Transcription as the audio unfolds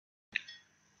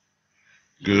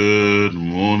Good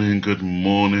morning, good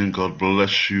morning. God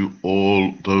bless you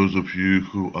all, those of you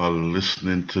who are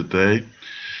listening today.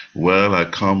 Well, I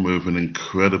come with an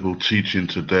incredible teaching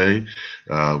today,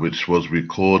 which was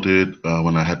recorded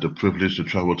when I had the privilege to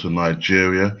travel to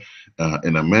Nigeria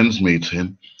in a men's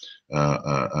meeting.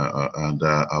 And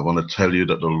I want to tell you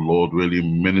that the Lord really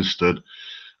ministered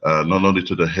not only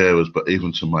to the hearers, but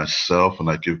even to myself. And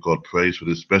I give God praise for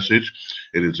this message.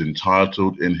 It is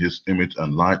entitled In His Image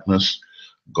and Likeness.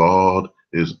 God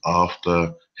is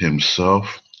after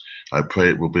Himself. I pray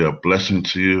it will be a blessing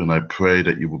to you, and I pray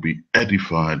that you will be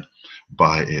edified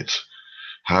by it.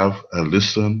 Have a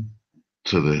listen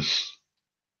to this.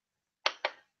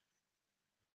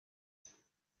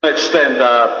 I extend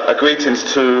a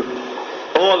greetings to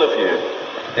all of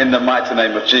you in the mighty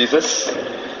name of Jesus.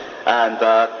 And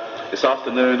this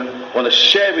afternoon, I want to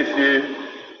share with you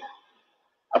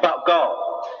about God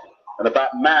and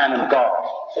about man and God.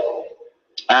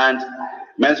 And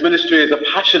men's ministry is a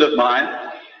passion of mine.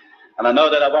 And I know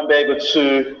that I won't be able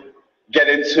to get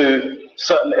into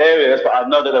certain areas, but I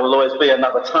know that there will always be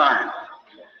another time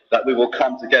that we will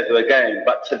come together again.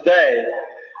 But today,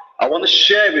 I want to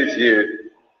share with you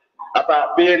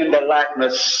about being in the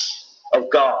likeness of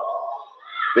God,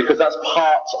 because that's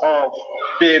part of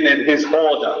being in His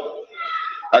order.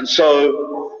 And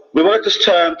so we want to just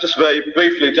turn just very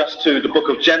briefly just to the book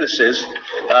of Genesis,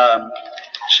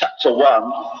 chapter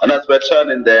 1. And as we're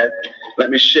turning there, let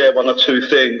me share one or two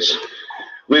things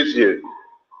with you.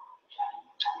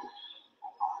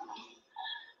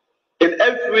 In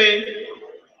every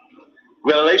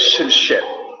relationship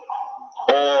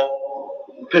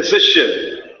or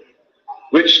position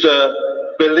which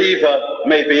the believer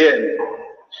may be in,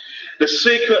 the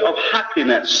secret of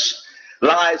happiness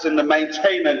lies in the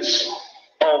maintenance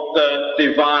of the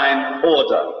divine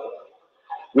order.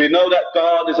 We know that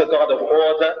God is a God of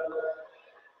order,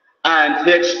 and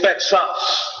He expects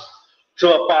us to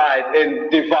abide in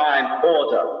divine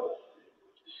order.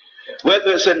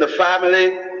 Whether it's in the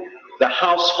family, the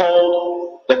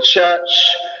household, the church,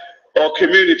 or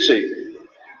community,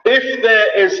 if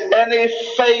there is any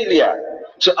failure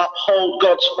to uphold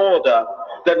God's order,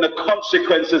 then the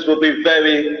consequences will be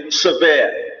very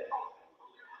severe.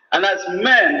 And as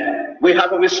men, we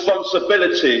have a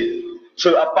responsibility to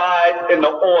abide in the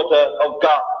order of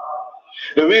God.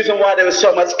 The reason why there is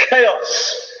so much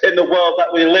chaos in the world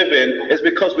that we live in is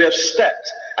because we have stepped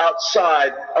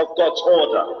outside of God's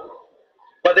order.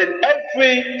 But in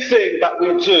everything that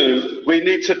we do, we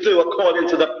need to do according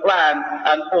to the plan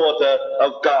and order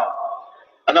of God.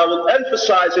 And I will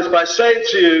emphasize this by saying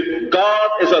to you, God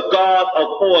is a God of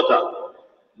order.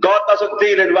 God doesn't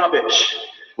deal in rubbish.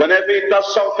 Whenever He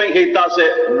does something, He does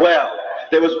it well.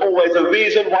 There is always a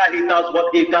reason why He does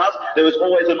what He does. There is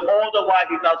always an order why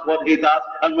He does what He does.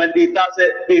 And when He does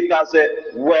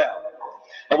it well.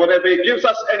 And whenever He gives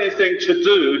us anything to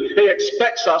do, He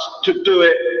expects us to do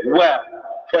it well.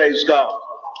 Praise God.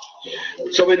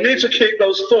 So we need to keep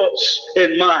those thoughts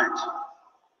in mind.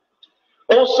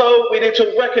 Also, we need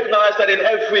to recognize that in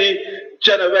every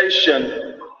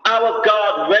generation, our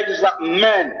God raises up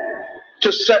men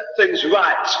to set things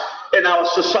right in our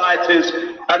societies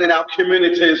and in our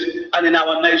communities and in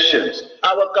our nations.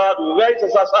 Our God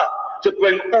raises us up to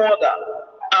bring order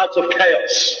out of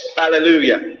chaos.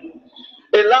 Hallelujah.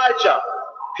 Elijah,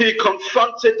 he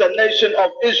confronted the nation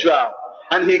of Israel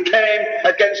and he came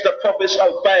against the prophets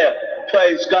of Baal.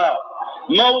 Praise God.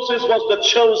 Moses was the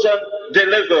chosen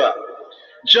deliverer.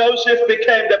 Joseph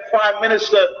became the prime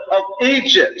minister of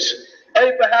Egypt.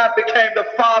 Abraham became the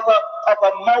father of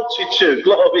a multitude.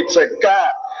 Glory to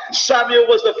God. Samuel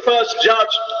was the first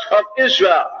judge of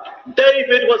Israel.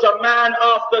 David was a man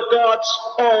after God's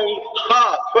own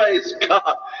heart. Praise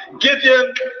God.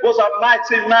 Gideon was a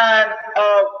mighty man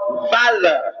of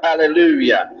valor.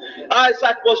 Hallelujah.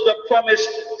 Isaac was the promised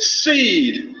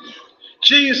seed.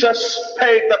 Jesus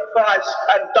paid the price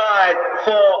and died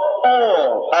for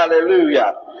all.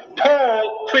 Hallelujah.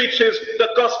 Paul preaches the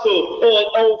gospel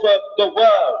all over the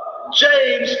world.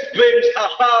 James brings a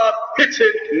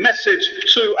hard-hitting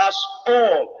message to us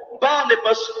all.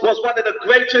 Barnabas was one of the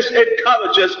greatest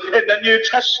encouragers in the New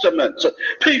Testament.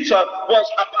 Peter was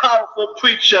a powerful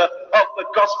preacher of the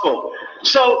gospel.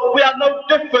 So we are no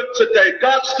different today.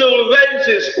 God still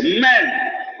raises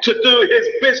men to do His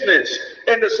business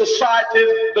in the societies,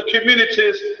 the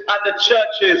communities, and the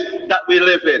churches that we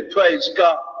live in. Praise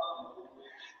God.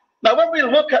 Now, when we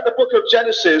look at the book of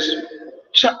Genesis,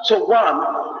 chapter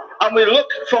 1, and we look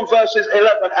from verses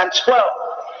 11 and 12,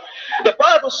 the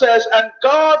Bible says, "And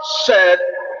God said,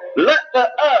 let the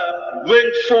earth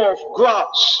bring forth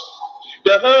grass,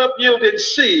 the herb yielding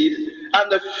seed,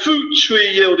 and the fruit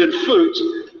tree yielding fruit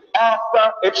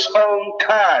after its own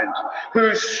kind,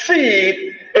 whose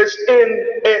seed is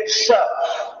in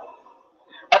itself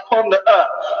upon the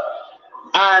earth.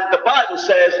 And the Bible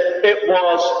says it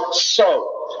was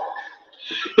so.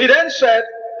 He then said,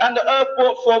 and the earth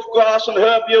brought forth grass and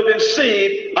herb yielding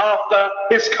seed after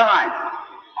his kind,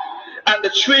 and the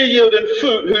tree yielding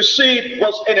fruit whose seed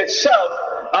was in itself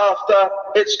after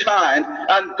its kind.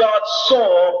 And God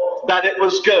saw that it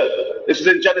was good. This is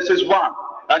in Genesis 1.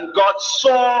 And God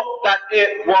saw that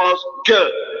it was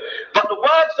good. But the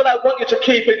words that I want you to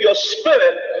keep in your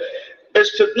spirit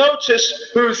is to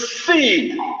notice whose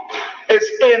seed is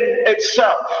in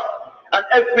itself. And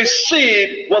every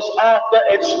seed was after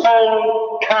its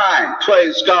own kind.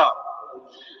 Praise God.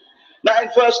 Now in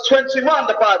verse 21,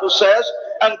 the Bible says,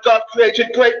 and God created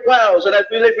great whales and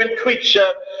every living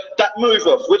creature that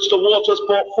moveth, which the waters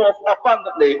brought forth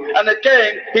abundantly. And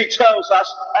again, he tells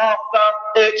us, after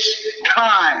its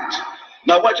kind.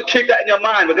 Now I want you to keep that in your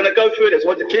mind. We're going to go through this. I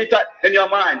want you to keep that in your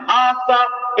mind. After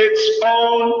its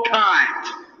own kind.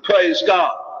 Praise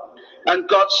God. And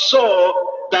God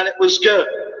saw that it was good.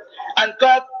 And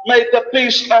God made the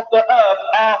beasts of the earth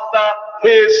after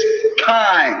his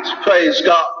kind. Praise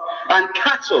God. And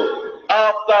cattle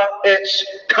after its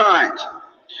kind.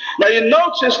 Now you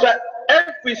notice that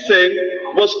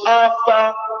everything was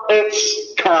after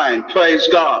its kind. Praise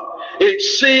God.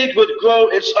 Its seed would grow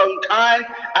its own kind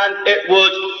and it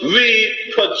would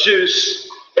reproduce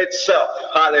itself.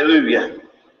 Hallelujah.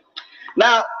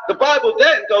 Now the Bible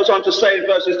then goes on to say in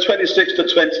verses 26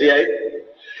 to 28,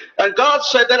 and God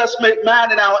said, let us make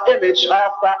man in our image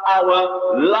after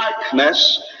our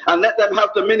likeness, and let them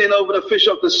have dominion over the fish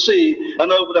of the sea,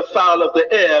 and over the fowl of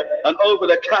the air, and over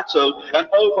the cattle, and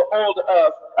over all the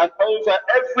earth, and over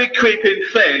every creeping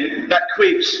thing that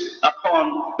creeps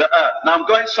upon the earth. Now I'm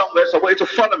going somewhere, so I want you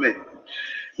to follow me.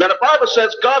 Now the Bible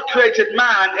says God created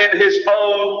man in his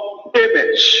own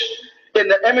image. In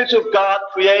the image of God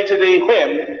created he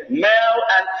him, male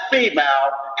and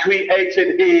female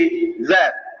created he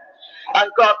them. And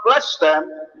God blessed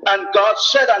them, and God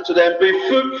said unto them, be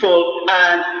fruitful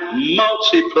and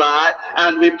multiply,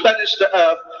 and replenish the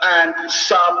earth, and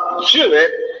subdue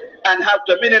it, and have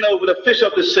dominion over the fish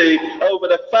of the sea, over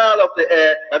the fowl of the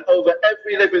air, and over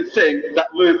every living thing that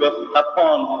moveth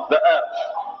upon the earth.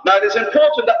 Now it is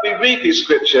important that we read these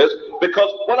scriptures, because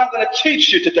what I'm going to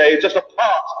teach you today is just a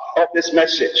part of this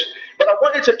message. But I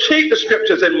want you to keep the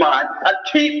scriptures in mind and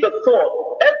keep the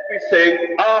thought,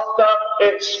 everything after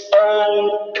its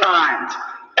own kind.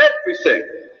 Everything.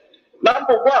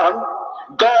 Number one,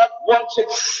 God wanted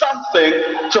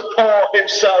something to pour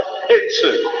himself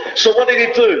into. So what did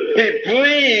he do? He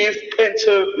breathed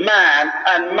into man,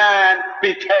 and man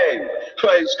became.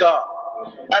 Praise God.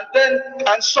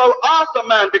 And so after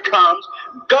man becomes,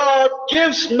 God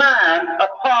gives man a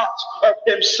part of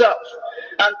himself.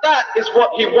 And that is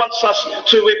what he wants us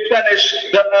to replenish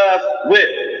the earth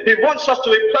with. He wants us to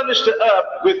replenish the earth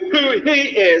with who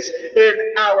he is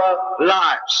in our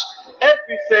lives.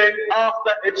 Everything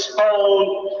after its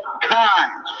own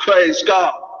kind. Praise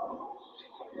God.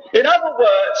 In other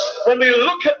words, when we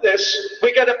look at this,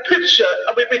 we get a picture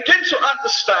and we begin to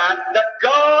understand that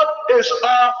God is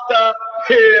after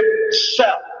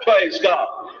himself. Praise God.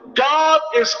 God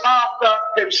is after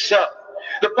himself.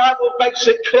 The Bible makes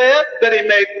it clear that he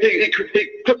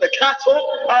put the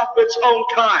cattle after its own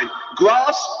kind,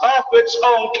 grass after its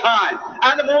own kind,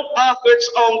 animal after its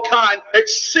own kind.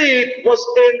 Its seed was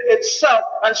in itself,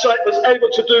 and so it was able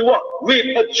to do what?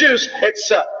 Reproduce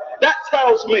itself. That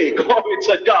tells me, glory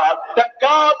to God, that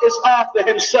God is after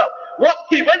himself. When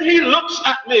he looks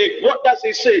at me, what does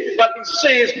he see? But he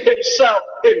sees himself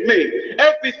in me.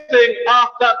 Everything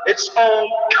after its own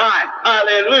kind.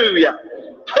 Hallelujah.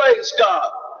 Praise God.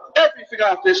 Everything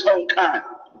after its own kind.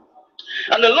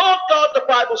 And the Lord God, the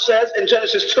Bible says in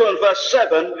Genesis 2 and verse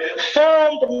 7,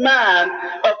 formed man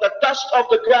of the dust of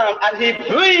the ground, and he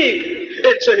breathed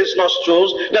into his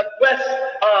nostrils the breath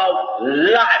of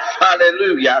life.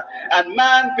 Hallelujah. And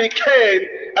man became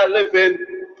a living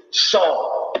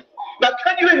soul. Now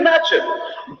can you imagine?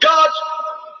 God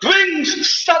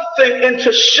brings something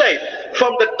into shape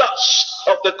from the dust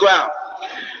of the ground.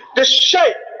 This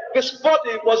shape, this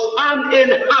body was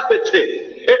uninhabited.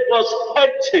 It was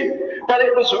empty, but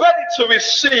it was ready to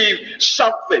receive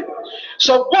something.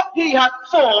 So what he had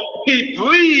formed, he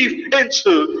breathed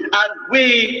into, and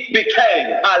we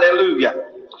became. Hallelujah.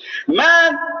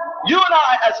 Man, you and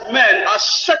I as men are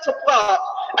set apart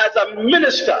as a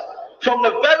minister from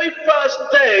the very first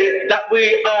day that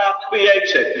we are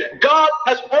created. God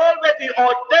has already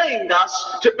ordained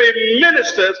us to be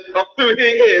ministers of who he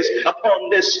is upon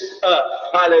this earth.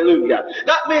 Hallelujah.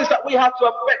 That means that we have to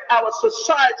affect our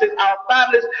society, our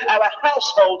families, our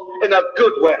household in a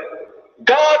good way.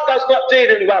 God does not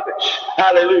deal in rubbish.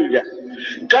 Hallelujah.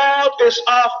 God is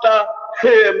after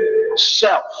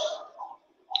himself.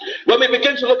 When we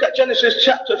begin to look at Genesis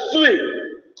chapter 3,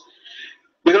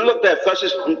 we're going to look there,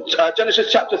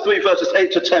 Genesis chapter 3, verses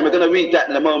 8 to 10. We're going to read that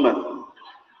in a moment.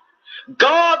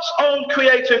 God's own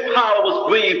creative power was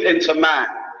breathed into man.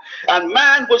 And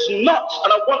man was not,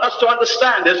 and I want us to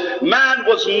understand this, man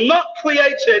was not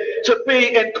created to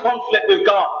be in conflict with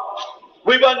God.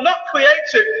 We were not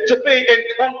created to be in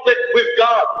conflict with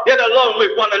God, yet alone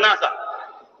with one another,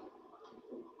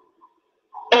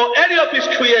 or any of his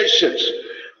creations.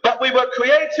 But we were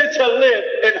created to live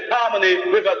in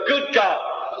harmony with a good God.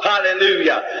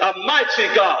 Hallelujah. A mighty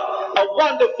God. A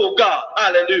wonderful God.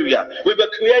 Hallelujah. We were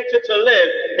created to live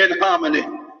in harmony.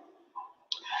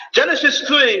 Genesis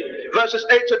 3 verses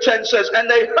 8 to 10 says, and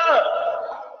they heard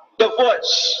the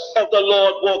voice of the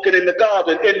Lord walking in the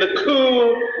garden in the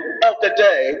cool of the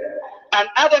day. And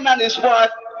Adam and his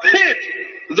wife hid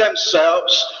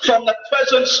themselves from the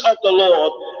presence of the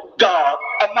Lord God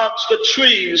amongst the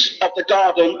trees of the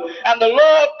garden. And the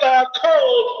Lord God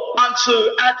called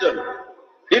unto Adam.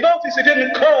 You notice he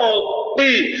didn't call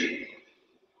Eve.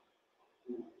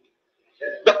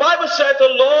 The Bible said the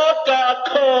Lord God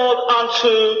called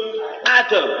unto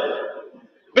Adam,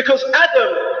 because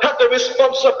Adam had the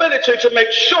responsibility to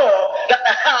make sure that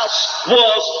the house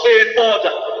was in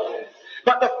order.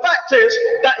 But the fact is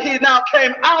that he now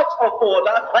came out of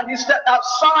order and he stepped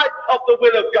outside of the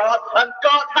will of God, and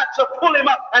God had to pull him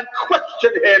up and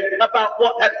question him about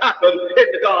what had happened in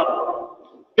the garden.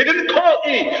 He didn't call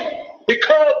Eve, he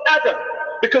called Adam,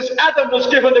 because Adam was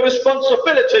given the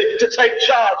responsibility to take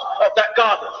charge of that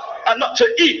garden and not to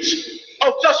eat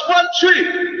of just one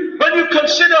tree. When you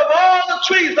consider all the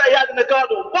trees they had in the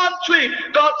garden, one tree,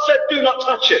 God said, do not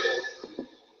touch it.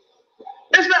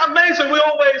 Isn't it amazing? We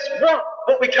always want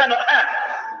what we cannot have,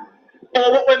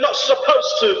 or what we're not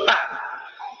supposed to have.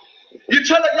 You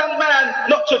tell a young man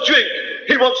not to drink,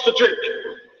 he wants to drink.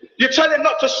 You tell him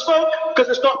not to smoke because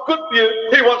it's not good for you,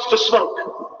 he wants to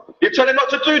smoke. You tell him not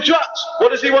to do drugs,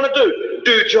 what does he want to do?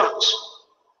 Do drugs.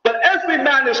 But every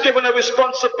man is given a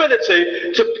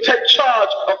responsibility to take charge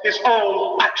of his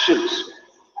own actions.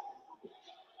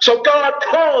 So God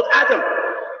called Adam,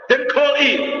 didn't call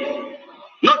Eve.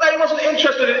 Not that he wasn't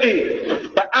interested in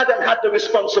Eve, but Adam had the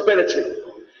responsibility.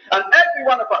 And every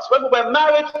one of us, whether we're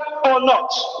married or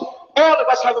not, all of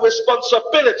us have a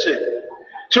responsibility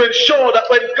to ensure that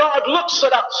when God looks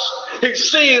at us, he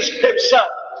sees himself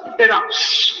in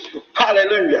us.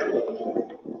 Hallelujah.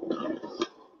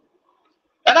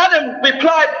 And Adam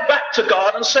replied back to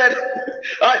God and said,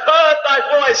 I heard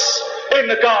thy voice in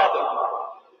the garden,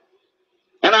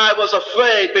 and I was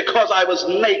afraid because I was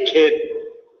naked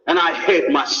and I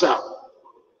hid myself.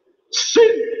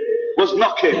 Sin was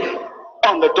knocking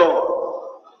on the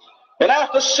door. And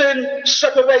after sin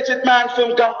separated man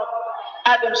from God,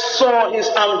 Adam saw his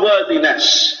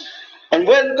unworthiness. And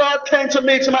when God came to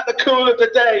meet him at the cool of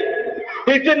the day,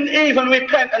 he didn't even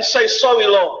repent and say, sorry,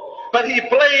 Lord. But he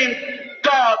blamed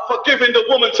God for giving the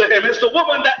woman to him. It's the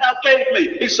woman that thou gave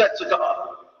me, he said to God.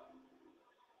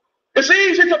 It's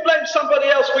easy to blame somebody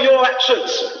else for your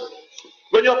actions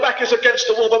when your back is against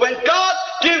the wall. But when God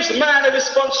gives man a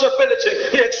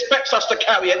responsibility, he expects us to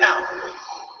carry it out.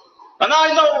 And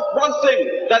I know one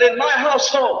thing, that in my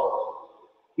household,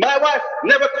 my wife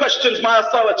never questions my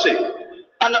authority.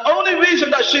 And the only reason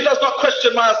that she does not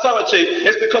question my authority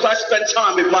is because I spend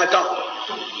time with my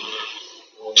God.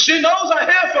 She knows I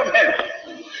hear from him.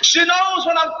 She knows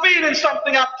when I'm feeling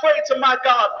something, I pray to my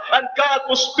God, and God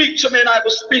will speak to me, and I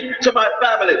will speak to my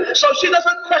family. So she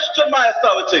doesn't question my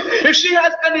authority. If she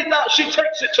has any doubt, she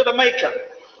takes it to the Maker.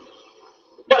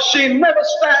 But she never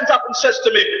stands up and says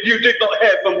to me, you did not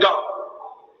hear from God,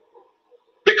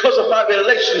 because of my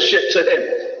relationship to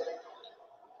him.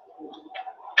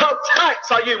 How tight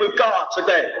are you with God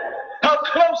today? How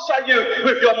close are you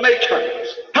with your Maker?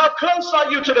 How close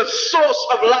are you to the source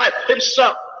of life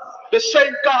himself? The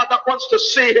same God that wants to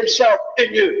see himself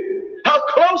in you. How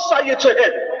close are you to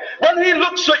him? When he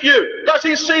looks at you, does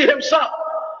he see himself,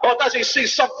 or does he see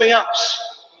something else?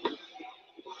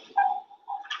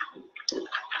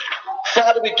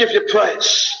 Father, we give you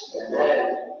praise.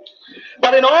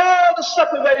 But in all the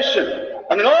separation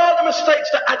and in all the mistakes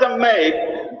that Adam made,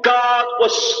 God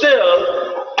was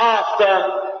still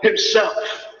after himself.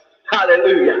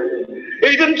 Hallelujah.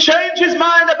 He didn't change his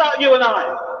mind about you and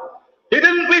I.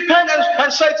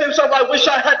 and say to himself, I wish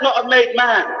I had not have made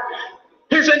man.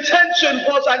 His intention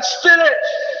was, and still is,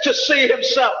 to see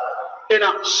himself in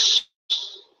us.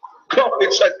 Glory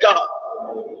to God.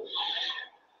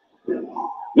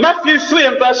 Matthew 3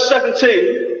 and verse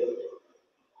 17.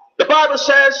 The Bible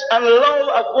says, and lo,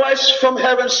 a voice from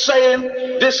heaven saying,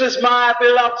 this is my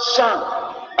beloved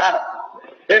Son,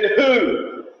 in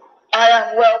whom I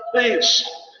am well pleased.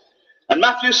 And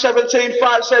Matthew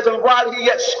 17:5 says, and while he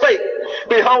yet spake,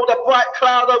 behold, a bright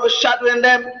cloud overshadowing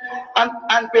them,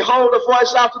 and behold, a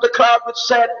voice out of the cloud which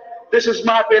said, this is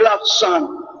my beloved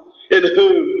Son, in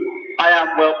whom I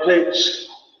am well pleased.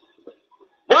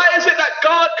 Why is it that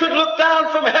God could look down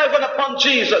from heaven upon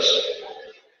Jesus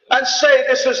and say,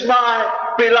 this is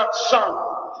my beloved Son,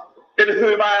 in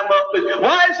whom I am well pleased?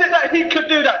 Why is it that he could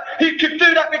do that? He could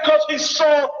do that because he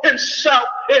saw himself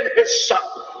in his Son.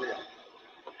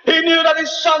 He knew that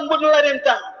his Son wouldn't let him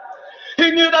down.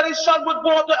 He knew that his Son would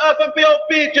walk the earth and be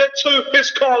obedient to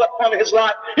his call upon his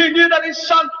life. He knew that his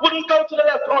Son wouldn't go to the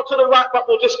left or to the right, but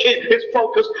will just keep his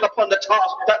focus upon the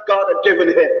task that God had given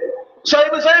him. So he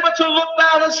was able to look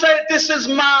down and say, this is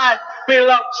my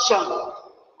beloved Son.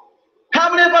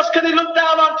 How many of us can he look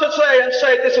down on today and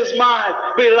say, this is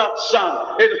my beloved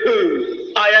Son, in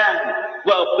whom I am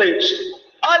well pleased?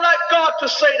 I like God to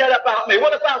say that about me.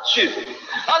 What about you?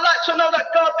 I like to know that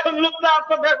God can look down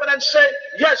from heaven and say,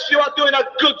 yes, you are doing a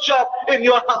good job in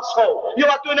your household. You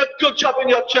are doing a good job in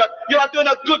your church. You are doing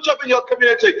a good job in your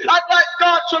community. I'd like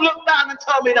God to look down and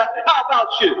tell me that. How about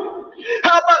you?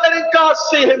 How about letting God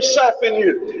see himself in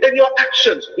you, in your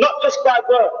actions, not just by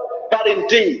word, but in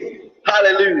deed?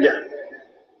 Hallelujah.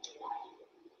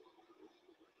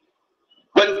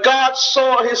 When God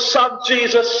saw his Son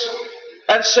Jesus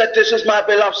and said, this is my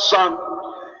beloved Son,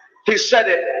 he said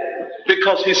it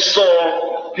because he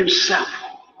saw himself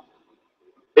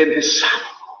in his Son.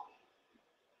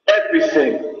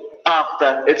 Everything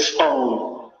after its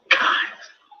own kind.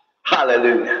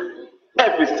 Hallelujah.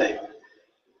 Everything.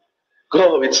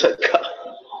 Glory to God.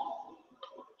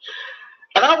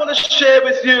 And I want to share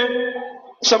with you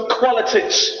some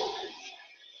qualities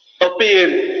of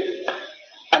being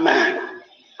a man.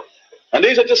 And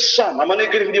these are just some. I'm only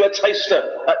giving you a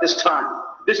taster at this time.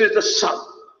 This is the some.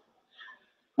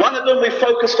 One of them we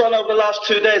focused on over the last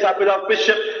 2 days. Our beloved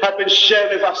Bishop has been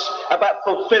sharing with us about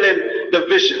fulfilling the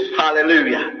vision.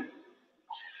 Hallelujah.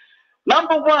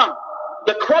 Number one,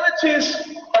 the qualities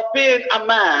of being a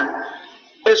man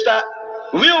is that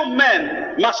real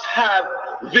men must have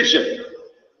vision.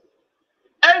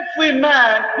 Every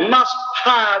man must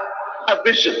have a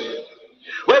vision.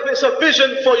 Whether it's a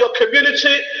vision for your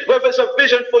community, whether it's a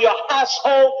vision for your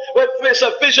household, whether it's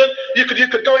a vision, you could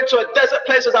go into a desert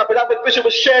place, as our beloved Bishop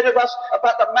was sharing with us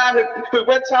about the man who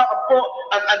went out and bought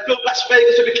and built Las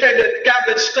Vegas, who became the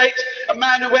gambling state. A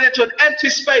man who went into an empty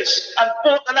space and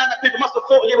bought the land that people must have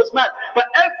thought he was mad. But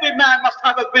every man must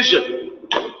have a vision.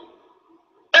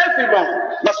 Every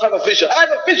man must have a vision. I have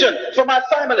a vision for my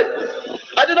family.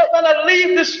 I do not want to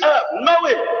leave this earth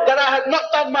knowing that I have not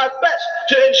done my best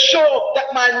to ensure that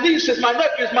my nieces, my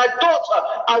nephews, my daughter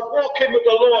are walking with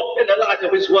the Lord in the light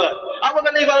of his word. I want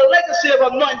to leave a legacy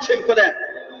of anointing for them.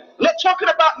 I'm not talking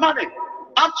about money.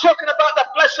 I'm talking about the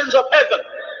blessings of heaven.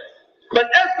 But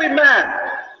every man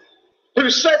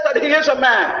who says that he is a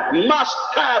man must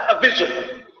have a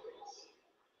vision.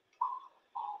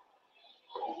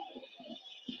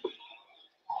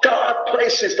 God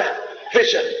places that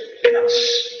vision in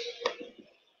us.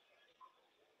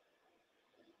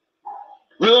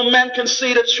 Real men can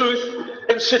see the truth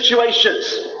in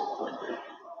situations.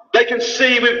 They can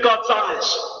see with God's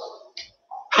eyes.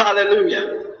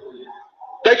 Hallelujah.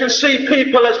 They can see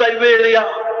people as they really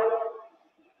are.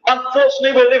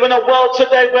 Unfortunately, we live in a world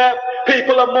today where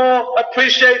people are more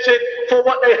appreciated for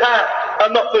what they have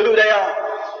and not for who they are.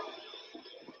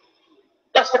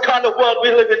 That's the kind of world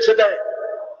we live in today.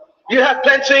 You have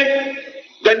plenty,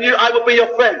 then I will be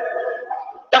your friend.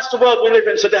 That's the world we live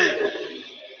in today.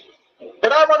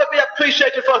 But I want to be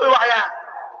appreciated for who I am,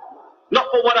 not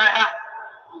for what I have.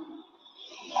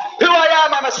 Who I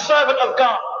am, I'm a servant of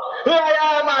God. Who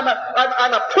I am,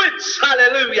 I'm a prince.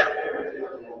 Hallelujah.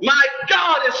 My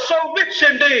God is so rich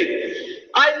indeed.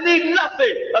 I need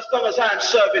nothing as long as I am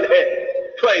serving him.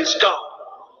 Praise God.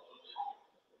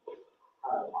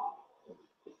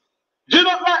 Do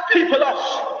not write people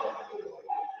off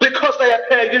because they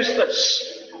appear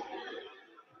useless.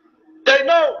 They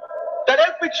know that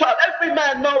every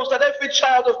man knows that every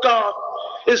child of God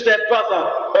is their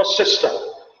brother or sister.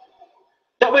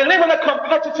 But we live in a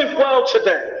competitive world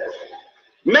today.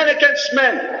 Men against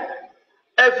men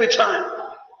every time.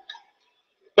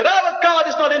 But our God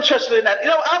is not interested in that. You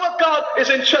know, our God is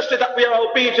interested that we are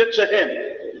obedient to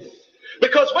him.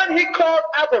 Because when he called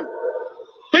Adam,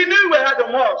 he knew where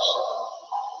Adam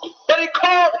was. But he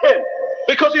called him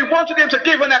because he wanted him to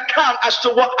give an account as to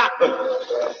what happened.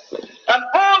 And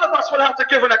all of us will have to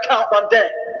give an account one day.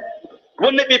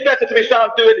 Wouldn't it be better to be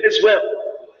found doing his will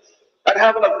and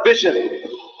having a vision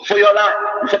for your life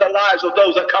and for the lives of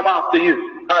those that come after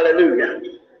you? Hallelujah.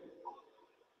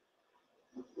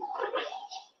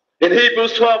 In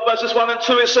Hebrews 12 verses 1 and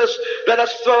 2 it says, let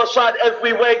us throw aside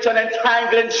every weight and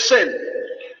entangling sin,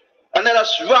 and let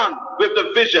us run with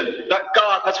the vision that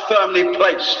God has firmly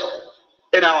placed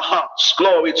in our hearts.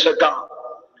 Glory to God.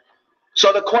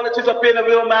 So the qualities of being a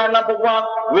real man, number one,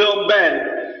 real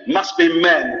men must be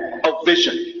men of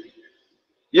vision.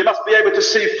 You must be able to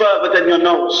see further than your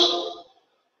nose.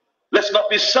 Let's not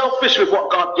be selfish with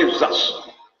what God gives us.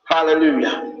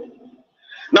 Hallelujah.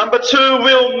 Number two,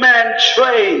 real men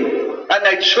train, and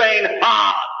they train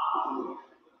hard.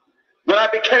 When I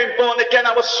became born again,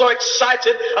 I was so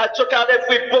excited. I took out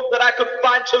every book that I could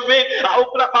find to read. I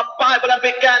opened up my Bible and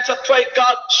began to pray,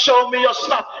 God, show me your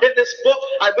stuff in this book.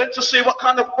 I went to see what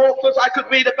kind of authors I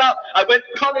could read about. I went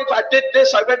to college, I did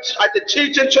this, I did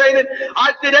teaching training.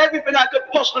 I did everything I could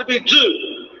possibly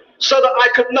do so that I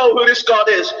could know who this God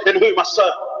is and whom I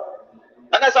serve.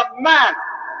 And as a man,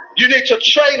 you need to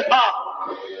train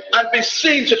hard and be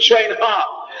seen to train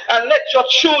hard. And let your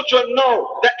children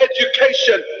know that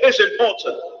education is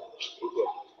important.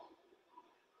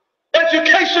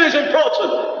 Education is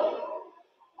important.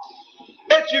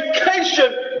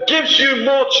 Education gives you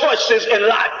more choices in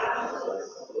life.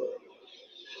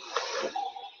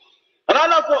 And I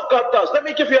love what God does. Let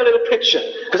me give you a little picture,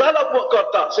 because I love what God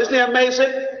does. Isn't he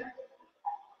amazing?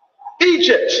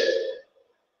 Egypt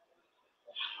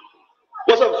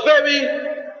was a very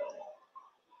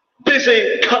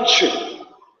busy country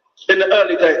in the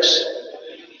early days.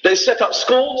 They set up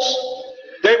schools.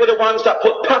 They were the ones that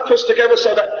put papers together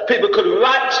so that people could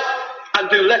write and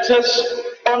do letters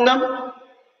on them.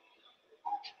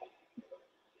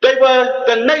 They were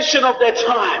the nation of their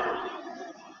time.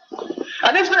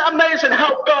 And isn't it amazing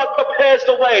how God prepares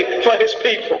the way for his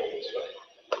people?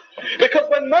 Because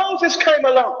when Moses came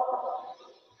along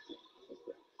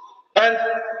and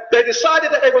they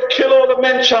decided that they would kill all the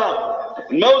men child,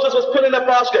 Moses was put in a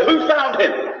basket. Who found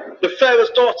him? The Pharaoh's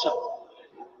daughter.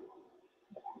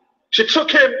 She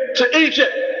took him to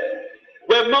Egypt,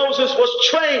 where Moses was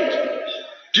trained.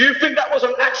 Do you think that was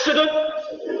an accident?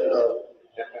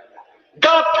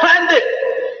 God planned it.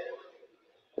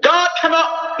 God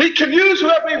he can use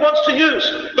whoever he wants to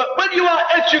use. But when you are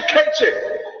educated,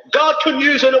 God can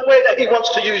use in a way that he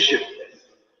wants to use you.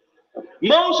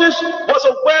 Moses was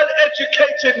a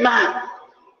well-educated man.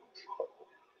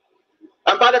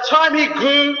 And by the time he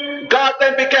grew, God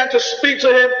then began to speak to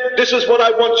him. This is what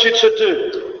I want you to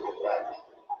do.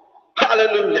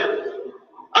 Hallelujah.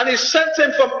 And he sent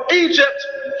him from Egypt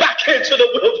back into the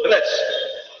wilderness.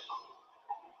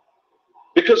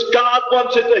 Because God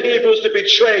wanted the Hebrews to be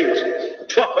trained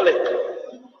properly.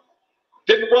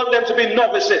 Didn't want them to be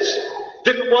novices.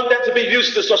 Didn't want them to be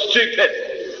useless or stupid.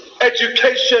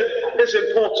 Education is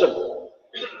important.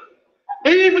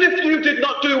 Even if you did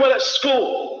not do well at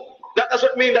school, that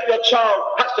doesn't mean that your child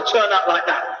has to turn out like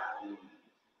that.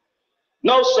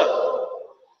 No, sir.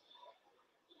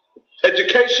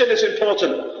 Education is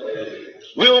important.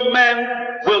 Real men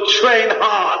will train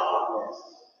hard.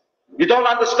 You don't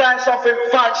understand something,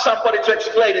 find somebody to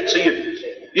explain it to you.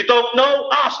 You don't know,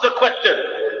 ask the question.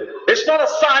 It's not a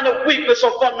sign of weakness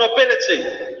or vulnerability,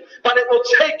 but it will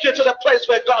take you to the place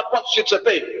where God wants you to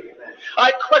be.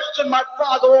 I question my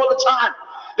Father all the time.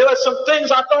 There are some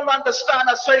things I don't understand.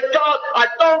 I say, God, I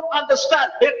don't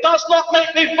understand. It does not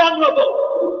make me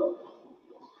vulnerable.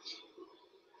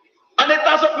 And it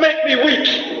doesn't make me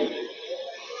weak.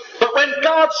 But when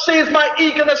God sees my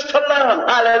eagerness to learn,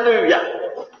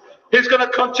 hallelujah, he's going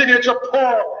to continue to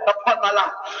pour upon my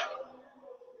life.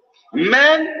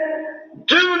 Men,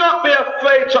 do not be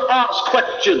afraid to ask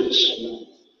questions.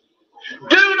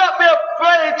 Do not be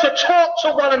afraid to talk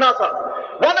to one another.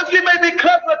 One of you may be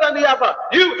cleverer than the other.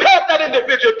 You help that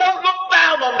individual. Don't look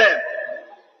down on them.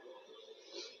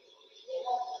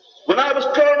 When I was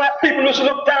growing up, people used to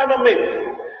look down on me.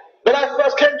 When I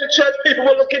first came to church, people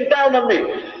were looking down on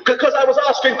me because I was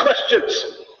asking questions.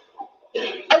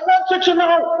 I wanted to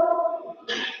know.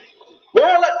 We're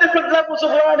all at different levels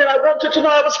of learning. I wanted to know.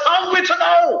 I was hungry to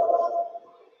know.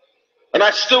 And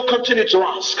I still continue to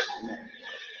ask.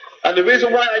 And the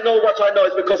reason why I know what I know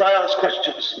is because I ask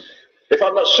questions. If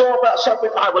I'm not sure about something,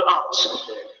 I will ask.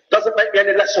 Doesn't make me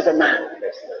any less of a man.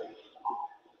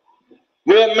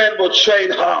 Real men will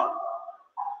train hard.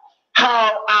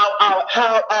 How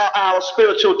are our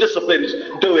spiritual disciplines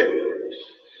doing?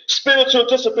 Spiritual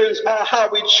disciplines are how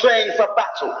we train for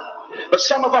battle. But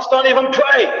some of us don't even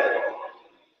pray.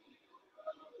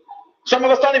 Some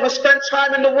of us don't even spend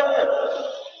time in the Word.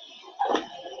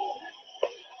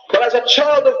 But as a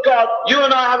child of God, you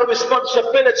and I have a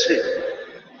responsibility,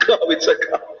 glory to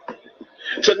God,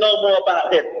 to know more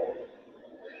about Him.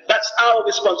 That's our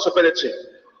responsibility.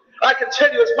 I can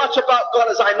tell you as much about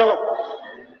God as I know,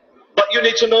 but you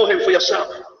need to know Him for yourself.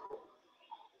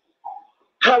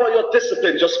 How are your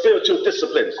disciplines, your spiritual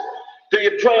disciplines? Do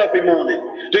you pray every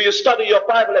morning? Do you study your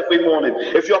Bible every morning?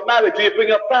 If you're married, do you bring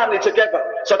your family together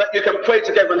so that you can pray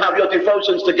together and have your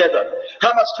devotions together?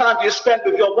 How much time do you spend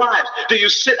with your wives? Do you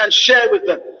sit and share with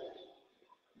them?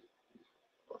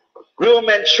 Real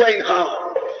men train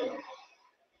hard.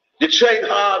 You train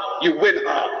hard, you win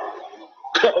hard.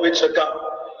 Glory to God.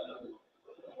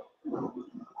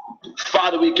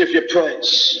 Father, we give you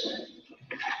praise.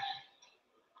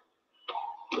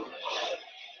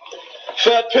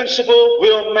 Third principle,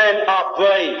 real men are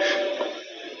brave.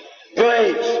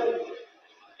 Brave.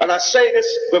 And I say this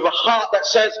with a heart that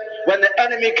says, when the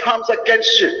enemy comes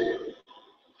against you,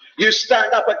 you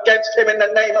stand up against him in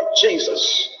the name of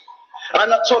Jesus. I'm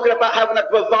not talking about having a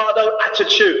bravado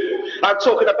attitude. I'm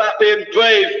talking about being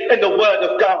brave in the Word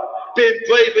of God. Being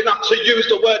brave enough to use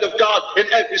the Word of God in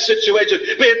every situation.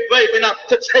 Being brave enough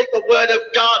to take the Word of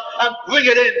God and bring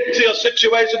it into your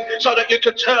situation so that you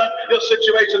can turn your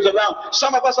situations around.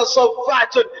 Some of us are so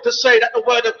frightened to say that the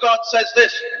Word of God says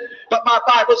this. But my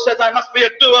Bible says I must be a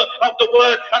doer of the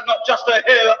Word and not just a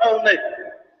hearer only.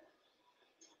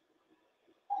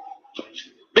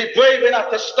 Be brave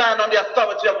enough to stand on the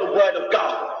authority of the Word of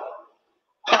God.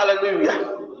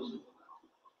 Hallelujah.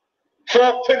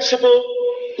 Fourth principle,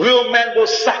 real men will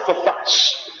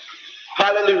sacrifice.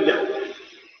 Hallelujah.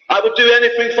 I would do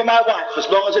anything for my wife as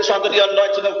long as it's under the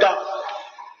anointing of God.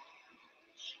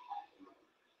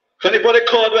 If anybody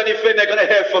calls or anything, they're going to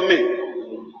hear from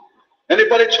me.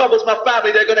 Anybody troubles my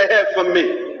family, they're going to hear from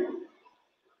me.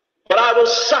 But I will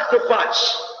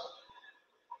sacrifice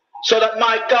so that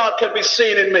my God can be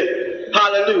seen in me.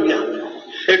 Hallelujah.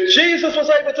 If Jesus was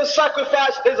able to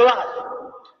sacrifice his life,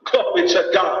 glory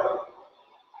to God.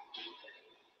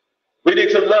 We need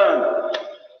to learn.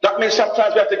 That means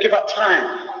sometimes we have to give up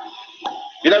time.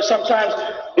 Sometimes,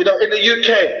 in the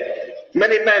UK,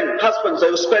 many men, husbands, they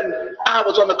will spend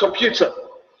hours on the computer,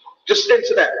 just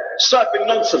internet, surfing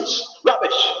nonsense,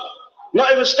 rubbish,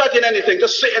 not even studying anything,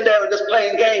 just sitting there and just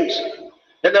playing games.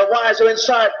 And their wives are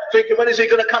inside thinking, when is he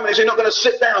going to come? And is he not going to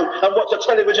sit down and watch a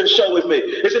television show with me?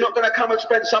 Is he not going to come and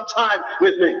spend some time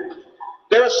with me?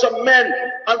 There are some men,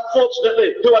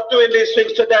 unfortunately, who are doing these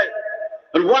things today.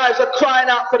 And wives are crying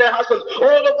out for their husbands.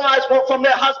 All the wives want from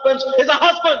their husbands is a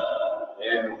husband.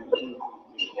 Yeah.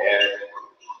 Yeah.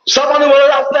 Someone who will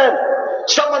love them.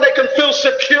 Someone they can feel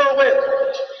secure with.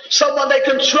 Someone they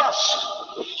can trust.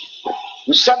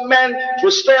 And some men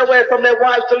will stay away from their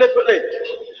wives deliberately.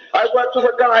 I worked with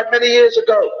a guy many years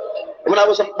ago when I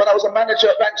was a manager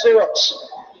at Bank Xerox.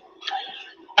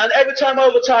 And every time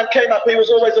overtime came up, he was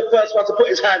always the first one to put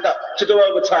his hand up to do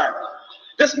overtime.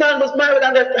 This man was married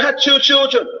and had 2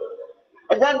 children.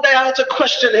 And one day I had to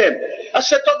question him. I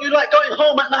said, don't you like going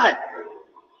home at night?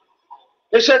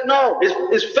 He said, no,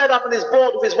 he's fed up and he's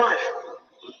bored with his wife.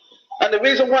 And the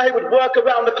reason why he would work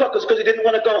around the clock is because he didn't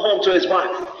want to go home to his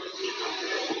wife.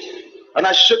 And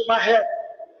I shook my head.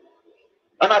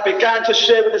 And I began to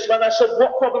share with this man. I said,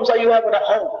 what problems are you having at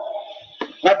home?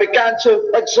 And I began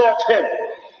to exhort him.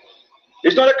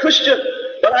 He's not a Christian,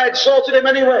 but I exhorted him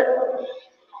anyway.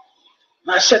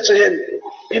 And I said to him,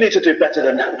 you need to do better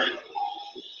than that, man.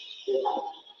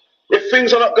 If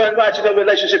things are not going right in your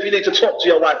relationship, you need to talk to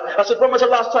your wife. I said, when was the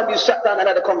last time you sat down and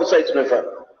had a conversation with her?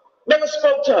 Never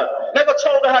spoke to her. Never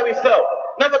told her how he felt.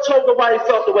 Never told her why he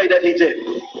felt the way that he did.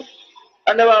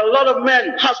 And there are a lot of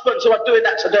men, husbands, who are doing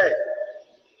that today.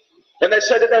 And they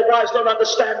say that their wives don't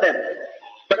understand them.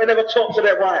 But they never talk to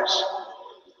their wives.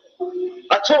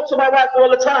 I talk to my wife all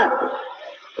the time.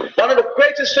 One of the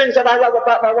greatest things that I love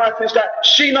about my wife is that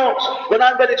she knows when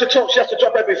I'm ready to talk, she has to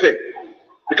drop everything.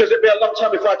 Because it'll be a long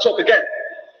time before I talk again.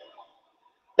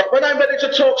 But when I'm ready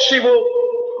to talk, she will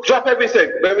drop everything.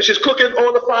 Maybe she's cooking,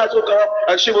 all the fires will go off,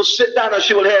 and she will sit down and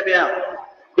she will hear me out.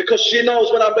 Because she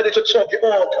knows when I'm ready to talk, it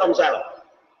all comes out.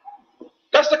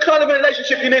 That's the kind of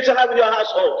relationship you need to have in your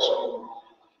households.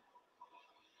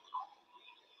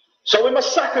 So we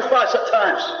must sacrifice at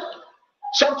times.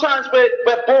 Sometimes we're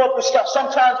bored with stuff.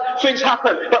 Sometimes things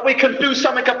happen, but we can do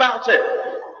something about it.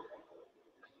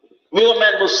 Real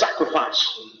men will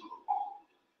sacrifice.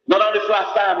 Not only for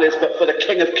our families, but for the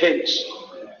King of Kings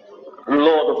and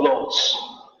Lord of Lords.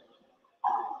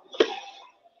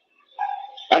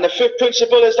 And the fifth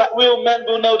principle is that real men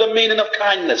will know the meaning of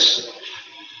kindness.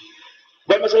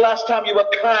 When was the last time you were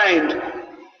kind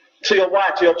to your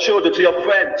wife, to your children, to your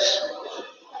friends,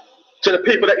 to the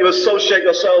people that you associate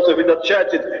yourselves with in your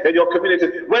churches, in your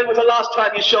community? When was the last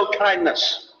time you showed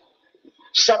kindness?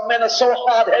 Some men are so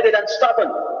hard-headed and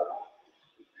stubborn.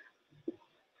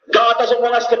 God doesn't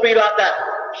want us to be like that.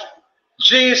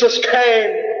 Jesus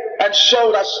came and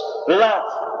showed us love,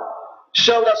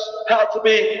 showed us how to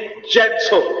be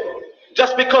gentle.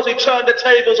 Just because he turned the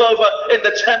tables over in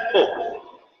the temple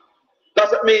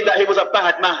doesn't mean that he was a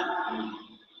bad man.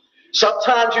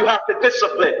 Sometimes you have to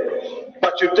discipline,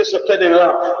 but you discipline in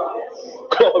love.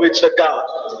 Glory to God.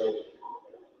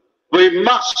 We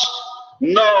must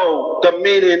know the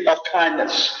meaning of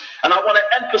kindness. And I want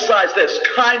to emphasize this.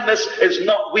 Kindness is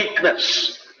not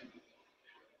weakness.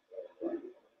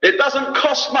 It doesn't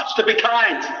cost much to be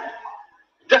kind.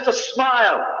 Just a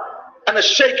smile and a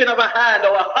shaking of a hand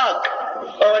or a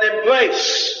hug or an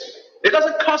embrace. It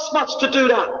doesn't cost much to do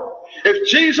that. If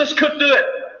Jesus could do it,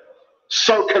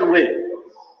 so can we.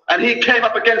 And he came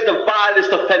up against the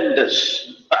vilest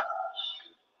offenders.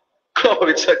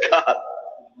 Glory to God.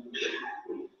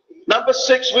 Number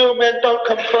 6, real men don't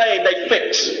complain, they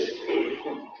fix.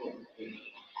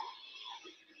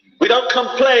 We don't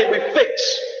complain, we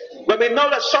fix. When we know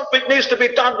that something needs to be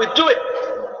done, we do it.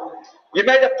 You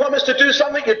made a promise to do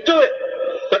something, you do it.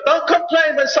 But don't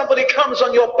complain when somebody comes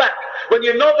on your back, when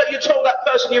you know that you told that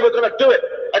person you were going to do it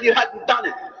and you hadn't done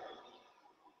it.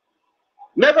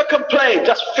 Never complain,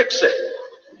 just fix it.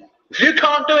 If you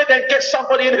can't do it, then get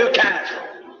somebody in who can.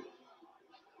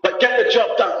 But get the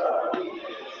job done.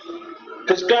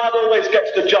 Because God always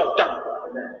gets the job done.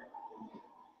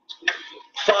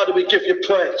 Father, we give you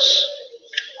praise.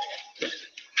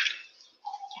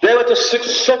 There are the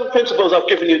 7 principles I've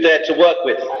given you there to work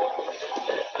with.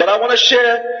 But I want to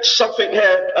share something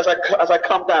here as I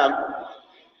come down.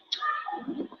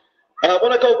 And I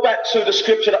want to go back to the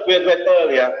scripture that we had read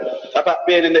earlier about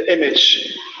being in the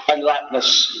image and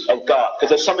likeness of God. Because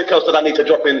there's something else that I need to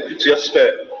drop into your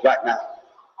spirit right now.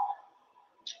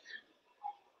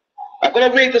 I'm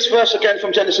going to read this verse again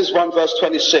from Genesis 1 verse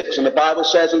 26. And the Bible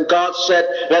says, and God said,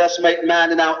 let us make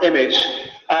man in our image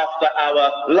after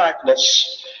our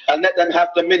likeness. And let them have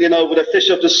dominion over the fish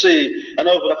of the sea, and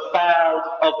over the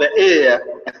fowl of the air,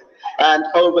 and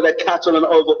over the cattle, and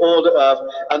over all the earth,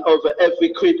 and over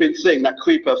every creeping thing that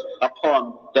creepeth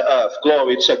upon the earth.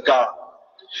 Glory to God.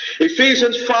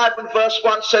 Ephesians 5 and verse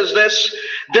 1 says this,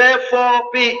 therefore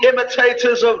be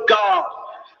imitators of God.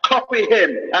 Copy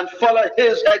him and follow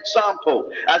his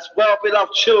example. As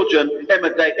well-beloved children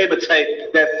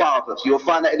imitate their fathers. You'll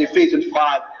find that in Ephesians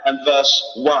 5 and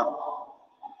verse 1.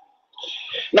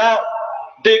 Now,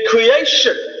 the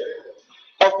creation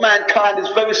of mankind is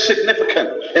very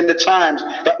significant in the times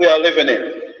that we are living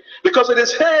in. Because it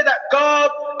is here that God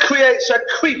creates a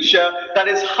creature that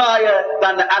is higher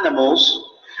than the animals,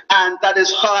 and that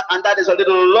is a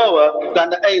little lower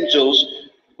than the angels,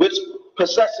 which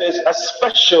possesses a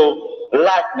special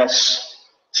likeness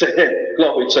to him.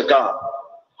 Glory to God.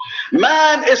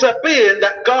 Man is a being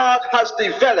that God has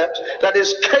developed that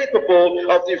is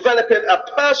capable of developing a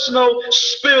personal,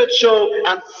 spiritual,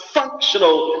 and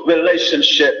functional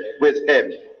relationship with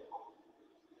him.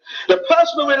 The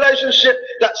personal relationship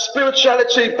that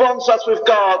spirituality bonds us with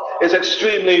God is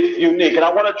extremely unique. And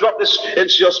I want to drop this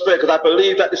into your spirit because I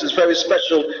believe that this is very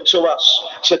special to us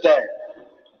today.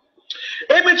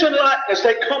 Image and likeness,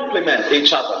 they complement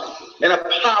each other in a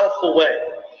powerful way.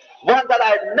 One that I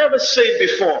had never seen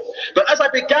before. But as I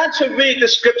began to read the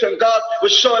scripture and God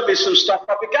was showing me some stuff,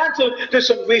 I began to do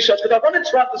some research because I wanted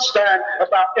to understand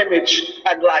about image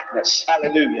and likeness.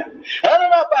 Hallelujah. And I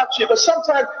don't know about you, but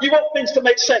sometimes you want things to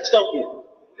make sense, don't you?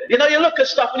 You know, you look at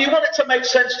stuff and you want it to make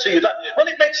sense to you. That when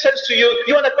it makes sense to you,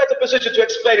 you're in a better position to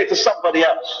explain it to somebody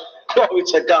else. Glory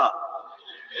to God.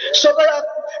 So they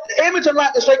are, image and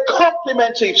likeness, they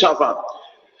complement each other.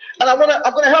 And I'm going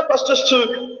to help us just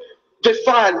to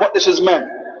define what this is meant.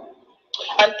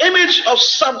 An image of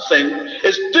something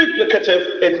is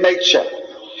duplicative in nature.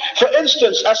 For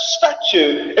instance, a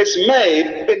statue is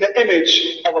made in the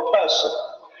image of a person.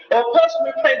 Or a person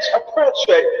who paints a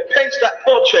portrait paints that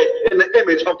portrait in the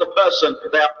image of the person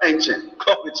they are painting.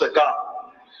 Glory to God.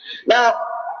 Now,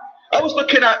 I was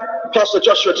looking at Pastor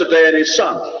Joshua today and his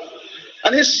son.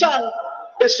 And his son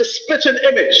is the splitting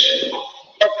image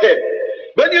of him.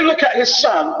 When you look at his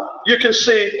son, you can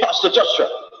see Pastor Joshua.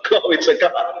 Glory to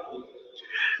God.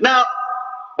 Now,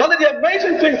 One of the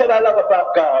amazing things that I love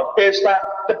about God is that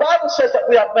the Bible says that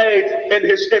we are made in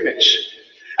his image.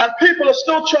 And people are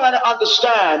still trying to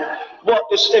understand what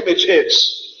this image is.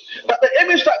 But the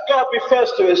image that God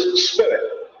refers to is spirit.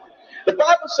 The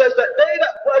Bible says that they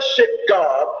that worship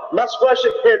God must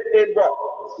worship him in what?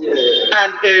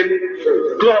 And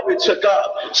in glory to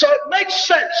God. So it makes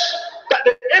sense that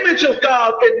the image of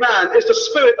God in man is the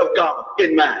spirit of God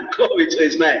in man. Glory to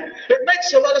his name. It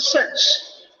makes a lot of sense.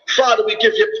 Father, we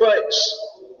give you praise.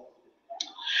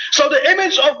 So the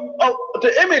image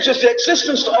is the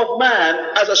existence of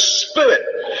man as a spirit.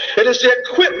 It is the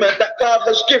equipment that God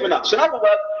has given us. In other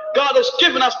words, God has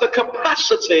given us the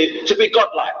capacity to be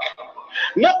godlike.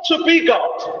 Not to be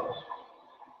God.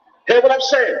 Hear what I'm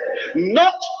saying?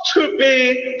 Not to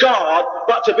be God,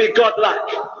 but to be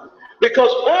godlike. Because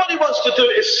all he wants to do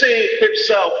is see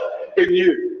himself in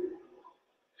you.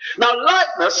 Now,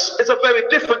 likeness is a very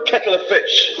different kettle of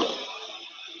fish.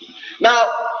 Now,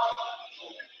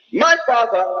 my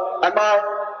father and my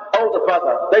older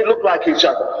brother, they look like each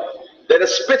other. They're the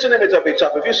spitting image of each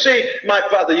other. If you see my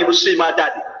brother, you will see my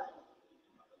daddy.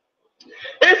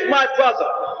 If my brother,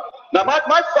 now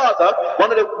my father,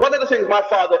 one of the things my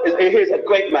father is, he is a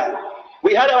great man.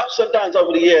 We had our ups and downs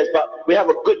over the years, but we have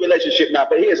a good relationship now.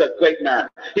 But he is a great man.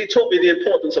 He taught me the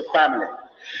importance of family.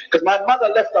 Because my mother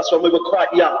left us when we were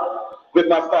quite young with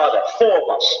my father. 4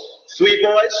 of us. 3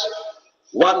 boys,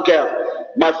 1 girl.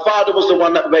 My father was the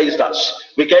one that raised us.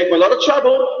 We gave him a lot of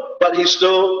trouble, but he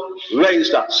still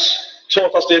raised us.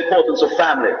 Taught us the importance of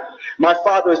family. My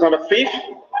father is not a thief.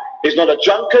 He's not a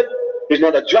drunkard. He's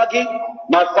not a druggie.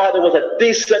 My father was a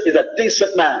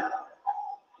decent man.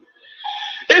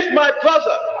 If my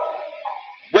brother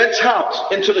went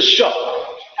out into the shop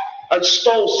and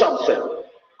stole something,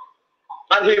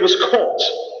 and he was caught,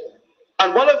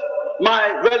 and one of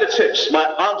my relatives, my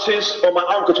aunties or my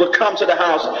uncles would come to the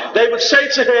house, they would say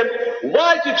to him,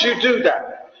 why did you do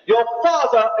that? Your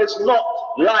father is not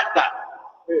like that.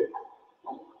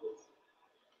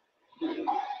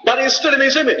 But he's still in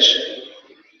his image.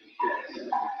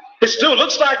 He still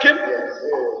looks like him.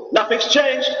 Nothing's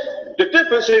changed. The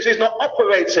difference is he's not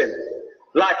operating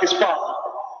like his father.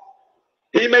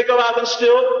 He may go out and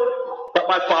steal, but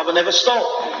my father never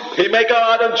stole. He may go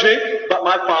out and drink, but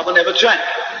my father never drank.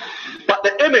 But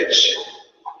the image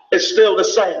is still the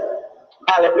same.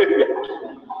 Hallelujah.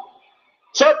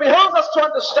 So it behoves us to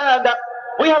understand that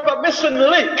we have a missing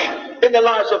link in the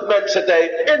lives of men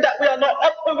today, in that we are not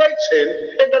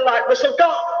operating in the likeness of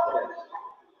God.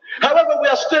 However, we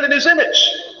are still in his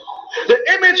image. The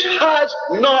image has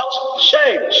not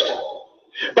changed,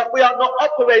 but we are not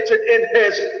operating in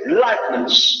his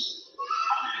likeness.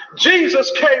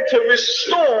 Jesus came to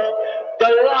restore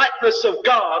the likeness of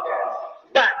God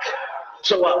back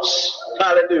to us.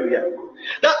 Hallelujah.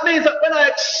 That means that when I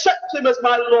accept him as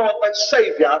my Lord and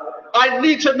Savior, I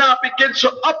need to now begin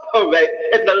to operate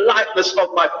in the likeness of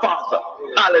my Father.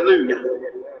 Hallelujah.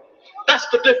 That's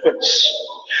the difference.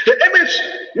 The image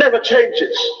never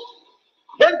changes.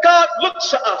 When God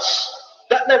looks at us,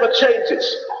 that never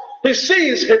changes. He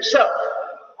sees himself.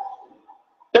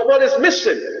 But what is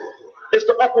missing is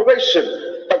the operation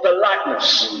of the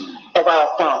likeness of our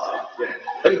Father.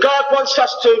 And God wants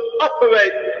us to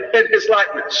operate in his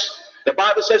likeness. The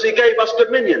Bible says he gave us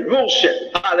dominion,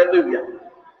 ruleship. Hallelujah.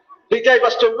 He gave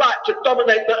us the right to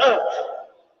dominate the earth.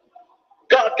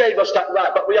 God gave us that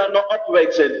right, but we are not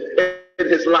operating in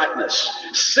his likeness.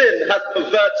 Sin has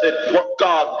perverted what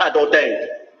God had ordained.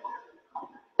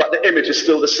 But the image is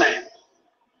still the same.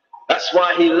 That's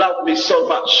why he loved me so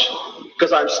much,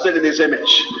 because I'm still in his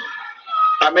image.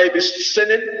 I may be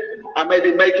sinning, I may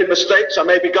be making mistakes, I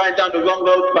may be going down the wrong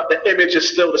road, but the image is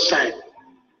still the same.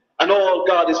 And all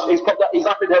God is, he's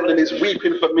up in heaven and he's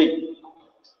weeping for me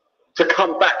to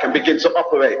come back and begin to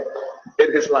operate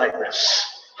in his likeness.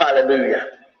 Hallelujah.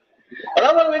 And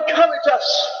I want to encourage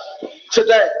us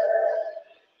today.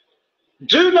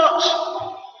 Do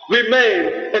not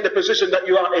remain in the position that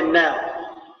you are in now,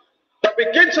 but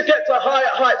begin to get to higher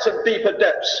heights and deeper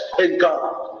depths in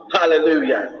God.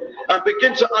 Hallelujah. And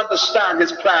begin to understand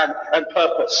his plan and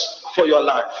purpose for your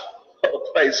life.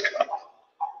 Oh, praise God.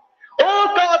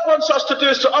 All God wants us to do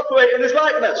is to operate in his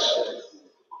likeness.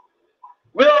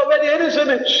 We are already in his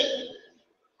image.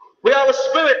 We are a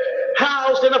spirit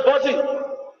housed in a body.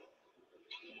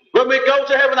 When we go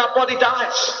to heaven, our body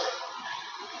dies.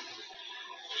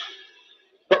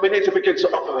 But we need to begin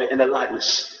to operate in the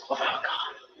likeness of our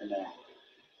God. Amen.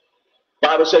 The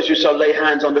Bible says you shall lay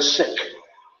hands on the sick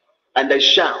and they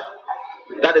shall.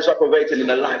 That is operating in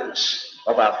the likeness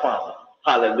of our Father.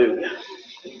 Hallelujah.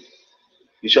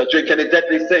 You shall drink any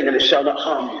deadly thing and it shall not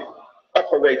harm you.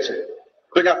 Operating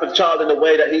Bring up a child in the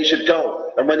way that he should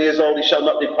go, and when he is old, he shall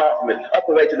not depart from it.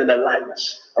 Operating in the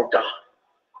likeness of God.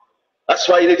 That's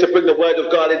why you need to bring the word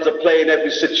of God into play in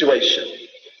every situation.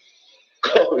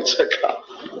 Glory to God.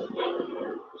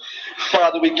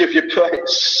 Father, we give you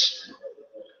praise.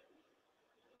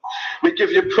 We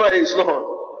give you praise,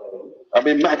 Lord. And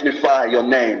we magnify your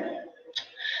name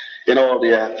in all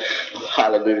the earth.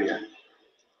 Hallelujah.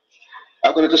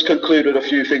 I'm going to just conclude with a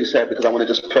few things here because I want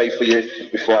to just pray for you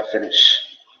before I finish.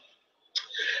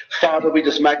 Father, we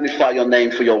just magnify your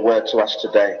name for your word to us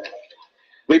today.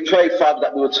 We pray, Father,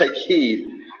 that we will take heed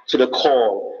to the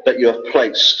call that you have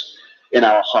placed in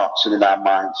our hearts and in our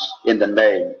minds, in the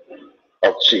name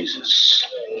of Jesus.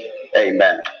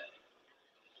 Amen.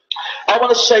 I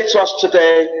want to say to us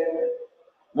today,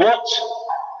 what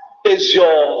is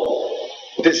your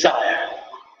desire?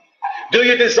 Do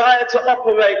you desire to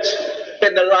operate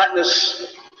in the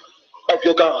likeness of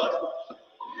your God?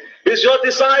 Is your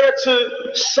desire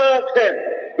to serve him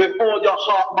with all your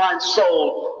heart, mind,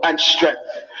 soul, and strength?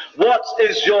 What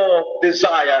is your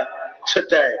desire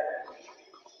today?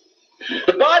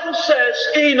 The Bible says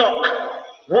Enoch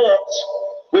walked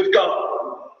with God.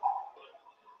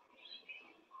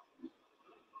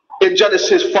 In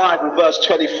Genesis 5 and verse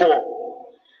 24.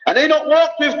 And Enoch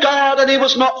walked with God, and he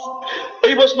was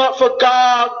not for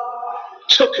God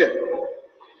took him.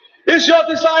 Is your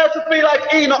desire to be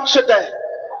like Enoch today?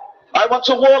 I want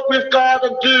to walk with God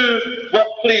and do what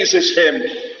pleases him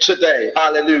today.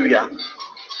 Hallelujah.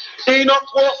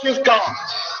 Enoch walked with God.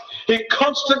 He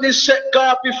constantly set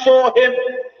God before him,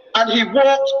 and he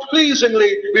walked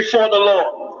pleasingly before the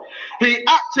Lord. He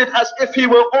acted as if he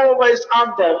were always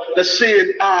under the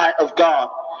seeing eye of God.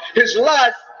 His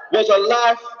life was a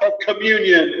life of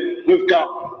communion with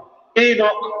God.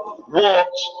 Enoch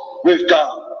walked with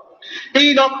God.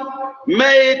 Enoch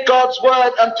made God's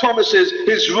word and promises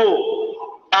his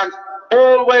rule and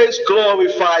always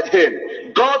glorified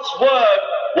him. God's word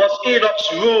was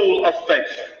Enoch's rule of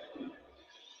faith.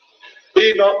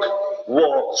 Enoch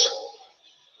walked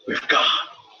with God.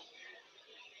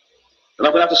 And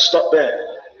I'm going to have to stop there.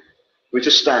 We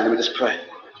just stand and we just pray.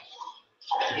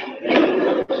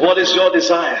 What is your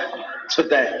desire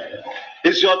today?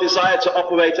 Is your desire to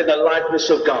operate in the likeness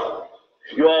of God?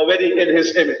 You're already in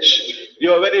his image.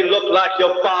 You already look like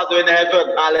your Father in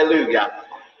heaven. Hallelujah.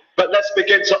 But let's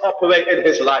begin to operate in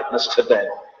his likeness today.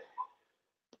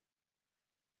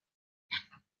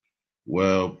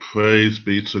 Well, praise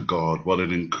be to God. What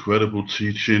an incredible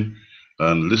teaching.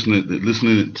 And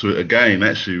listening to it again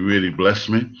actually really blessed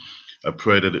me. I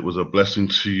pray that it was a blessing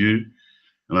to you.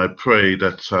 And I pray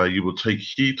that you will take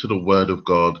heed to the word of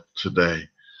God today.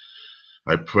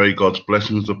 I pray God's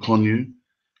blessings upon you.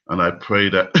 And I pray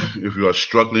that if you are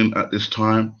struggling at this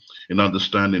time in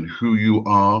understanding who you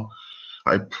are,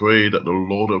 I pray that the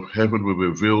Lord of heaven will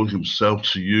reveal himself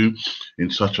to you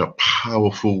in such a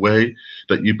powerful way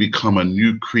that you become a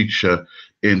new creature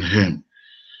in him.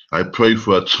 I pray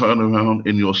for a turnaround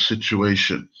in your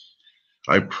situation.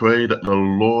 I pray that the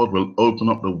Lord will open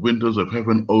up the windows of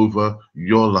heaven over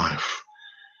your life.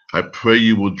 I pray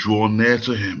you will draw near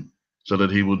to him so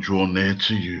that he will draw near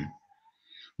to you.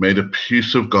 May the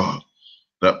peace of God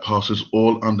that passes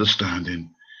all understanding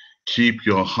keep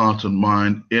your heart and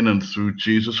mind in and through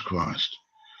Jesus Christ.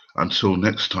 Until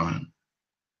next time,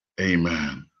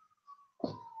 amen.